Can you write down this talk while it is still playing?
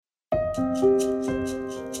Hei,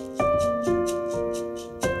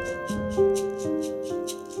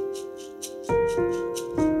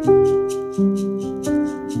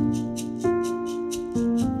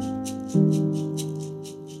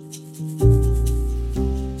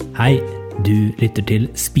 du lytter til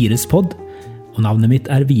Spires podd, og navnet mitt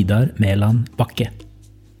Vidar Mæland Bakke.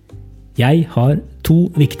 Jeg har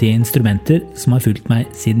 2 viktige instrumenter som har fulgt meg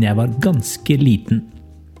siden jeg var ganske liten.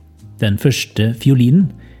 Den første, fiolinen,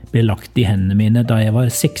 ble lagt i hendene mine da jeg var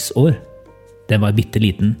 6 år. Den var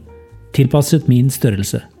bitteliten, tilpasset min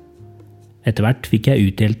størrelse. Etter hvert fikk jeg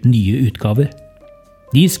utdelt nye utgaver.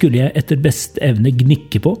 De skulle jeg etter beste evne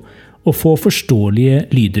gnikke på og få forståelige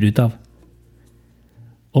lyder ut av.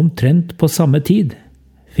 Omtrent på samme tid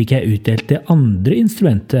fikk jeg utdelt det andre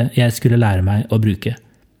instrumentet jeg skulle lære meg å bruke.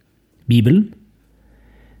 Bibelen.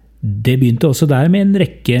 Det begynte også der med en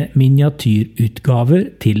rekke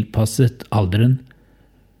miniatyrutgaver tilpasset alderen.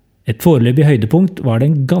 Et foreløpig høydepunkt var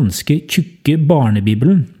den ganske tjukke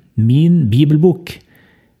barnebibelen, min bibelbok,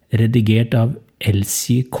 redigert av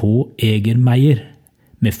Elsie K. Egermeier,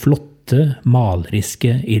 med flotte,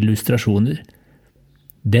 maleriske illustrasjoner.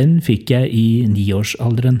 Den fikk jeg i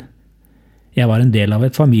 9-årsalderen. Jeg var en del av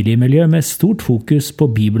et familiemiljø med stort fokus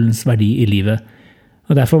på Bibelens verdi i livet,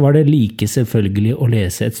 og derfor var det like selvfølgelig å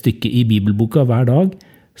lese et stykke i bibelboka hver dag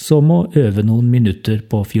som å øve noen minutter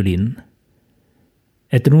på fiolinen.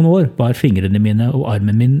 Etter noen år var fingrene mine og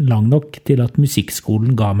armen min lang nok til at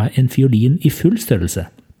musikkskolen ga meg en fiolin i full størrelse.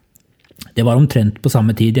 Det var omtrent på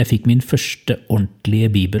samme tid jeg fikk min første ordentlige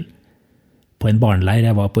bibel. På en barneleir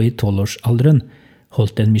jeg var på i 12-årsalderen,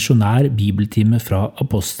 holdt en misjonær bibeltime fra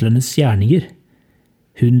apostlenes gjerninger.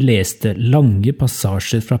 Hun leste lange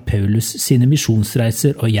passasjer fra Paulus sine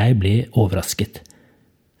misjonsreiser, og jeg ble overrasket.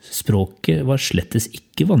 Språket var slettes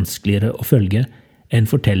ikke vanskeligere å følge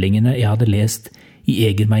enn fortellingene jeg hadde lest i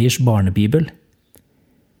Egermeiers barnebibel.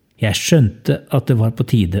 Jeg skjønte at det var på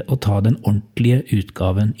tide å ta den ordentlige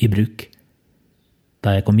utgaven i bruk.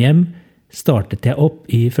 Da jeg kom hjem, startet jeg opp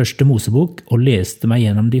i første Mosebok og leste meg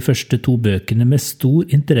gjennom de første 2 bøkene med stor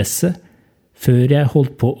interesse, før jeg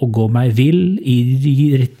holdt på å gå meg vill i de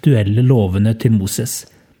rituelle lovene til Moses.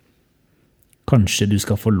 Kanskje du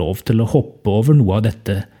skal få lov til å hoppe over noe av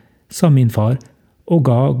dette, sa min far, og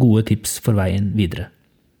ga gode tips for veien videre.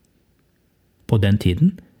 På den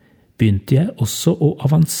tiden begynte jeg også å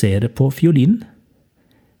avansere på fiolinen.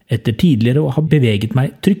 Etter tidligere å ha beveget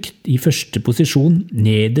meg trygt i første posisjon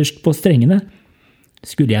nederst på strengene,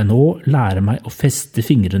 skulle jeg nå lære meg å feste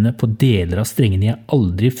fingrene på deler av strengene jeg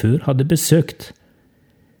aldri før hadde besøkt.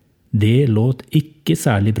 Det låt ikke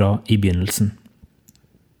særlig bra i begynnelsen.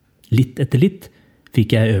 Litt etter litt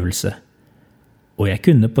fikk jeg øvelse, og jeg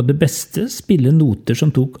kunne på det beste spille noter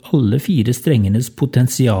som tok alle 4 strengenes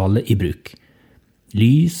potensiale i bruk.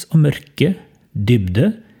 Lys og mørke,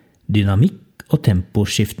 dybde, dynamikk og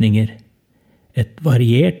temposkiftninger. Et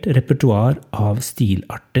variert repertoar av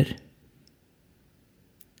stilarter.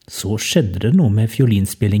 Så skjedde det noe med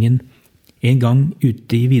fiolinspillingen en gang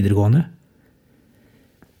ute i videregående.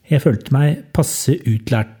 Jeg følte meg passe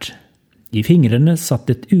utlært. I fingrene satt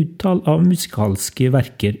et utall av musikalske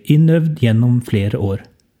verker innøvd gjennom flere år.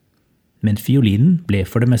 Men fiolinen ble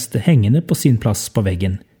for det meste hengende på sin plass på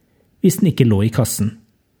veggen, hvis den ikke lå i kassen.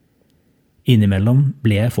 Innimellom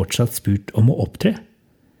ble jeg fortsatt spurt om å opptre.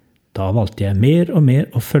 Da valgte jeg mer og mer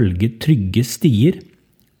å følge trygge stier,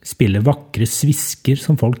 spille vakre svisker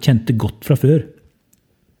som folk kjente godt fra før.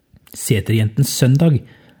 Seterjentens søndag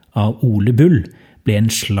av Ole Bull ble en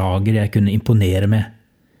slager jeg kunne imponere med.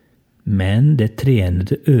 Men det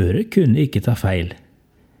trenede øret kunne ikke ta feil.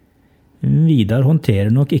 Vidar håndterer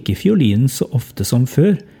nok ikke fiolinen så ofte som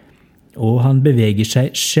før, og han beveger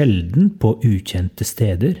seg sjelden på ukjente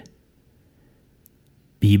steder.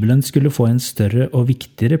 Bibelen skulle få en større og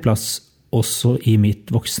viktigere plass også i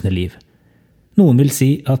mitt voksne liv. Noen vil si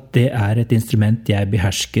at det er et instrument jeg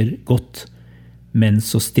behersker godt, men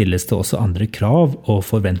så stilles det også andre krav og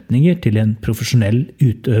forventninger til en profesjonell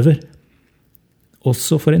utøver.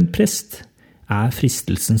 Også for en prest er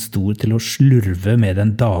fristelsen stor til å slurve med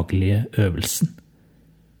den daglige øvelsen.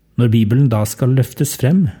 Når Bibelen da skal løftes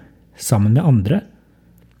frem, sammen med andre,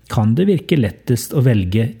 kan det virke lettest å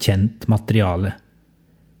velge kjent materiale.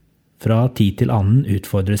 Fra tid til annen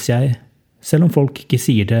utfordres jeg, selv om folk ikke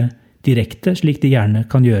sier det direkte slik de gjerne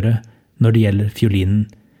kan gjøre når det gjelder fiolinen.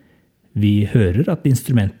 Vi hører at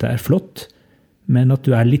instrumentet er flott, men at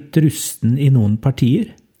du er litt rusten i noen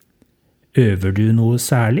partier. Øver du noe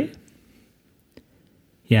særlig?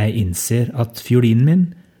 Jeg innser at fiolinen min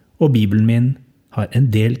og Bibelen min har en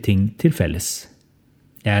del ting til felles.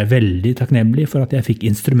 Jeg er veldig takknemlig for at jeg fikk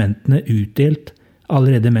instrumentene utdelt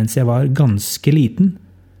allerede mens jeg var ganske liten.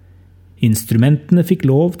 Instrumentene fikk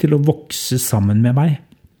lov til å vokse sammen med meg.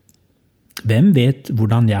 Hvem vet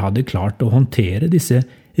hvordan jeg hadde klart å håndtere disse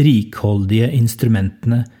rikholdige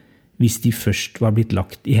instrumentene hvis de først var blitt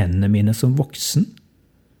lagt i hendene mine som voksen?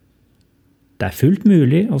 Det er fullt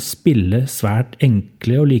mulig å spille svært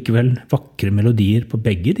enkle og likevel vakre melodier på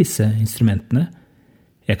begge disse instrumentene.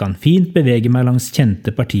 Jeg kan fint bevege meg langs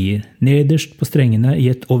kjente partier, nederst på strengene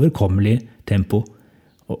i et overkommelig tempo,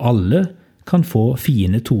 og alle kan få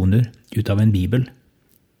fine toner ut av en bibel.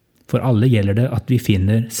 For alle gjelder det at vi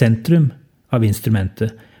finner sentrum av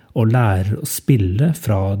instrumentet og lærer å spille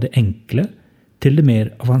fra det enkle til det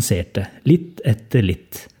mer avanserte, litt etter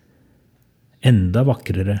litt. Enda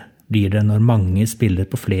vakrere blir det når mange spiller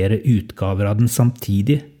på flere utgaver av den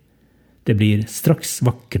samtidig. Det blir straks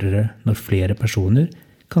vakrere når flere personer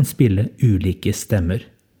kan spille ulike stemmer.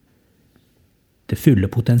 Det fulle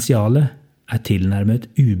potensialet er tilnærmet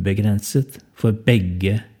ubegrenset for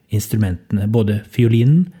begge instrumentene. Både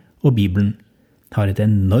fiolinen og Bibelen har et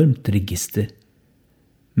enormt register.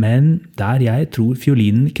 Men der jeg tror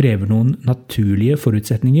fiolinen krever noen naturlige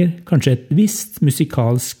forutsetninger, kanskje et visst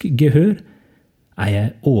musikalsk gehør, er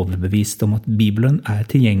jeg overbevist om at Bibelen er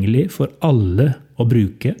tilgjengelig for alle å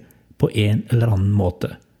bruke på en eller annen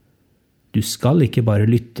måte. Du skal ikke bare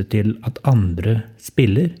lytte til at andre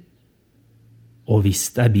spiller. Og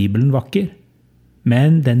visst er Bibelen vakker,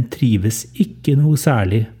 men den trives ikke noe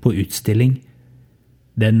særlig på utstilling.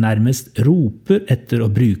 Den nærmest roper etter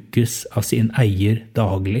å brukes av sin eier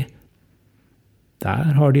daglig.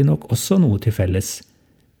 Der har de nok også noe til felles,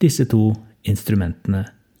 disse to instrumentene,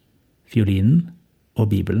 fiolinen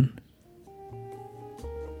og Bibelen.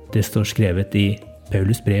 Det står skrevet i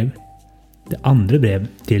Paulus brev, det andre brev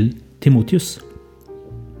til Timotius,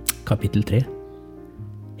 kapittel 3.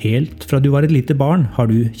 Helt fra du var et lite barn har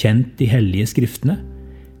du kjent de hellige skriftene,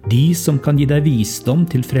 de som kan gi deg visdom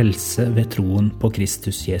til frelse ved troen på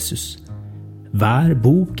Kristus Jesus. Hver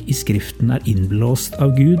bok i skriften er innblåst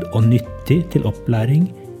av Gud og nyttig til opplæring,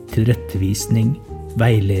 til rettevisning,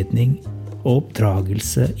 veiledning og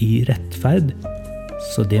oppdragelse i rettferd,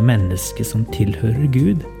 så det menneske som tilhører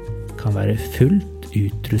Gud kan være fullt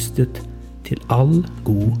utrustet til all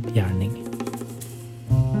god gjerning.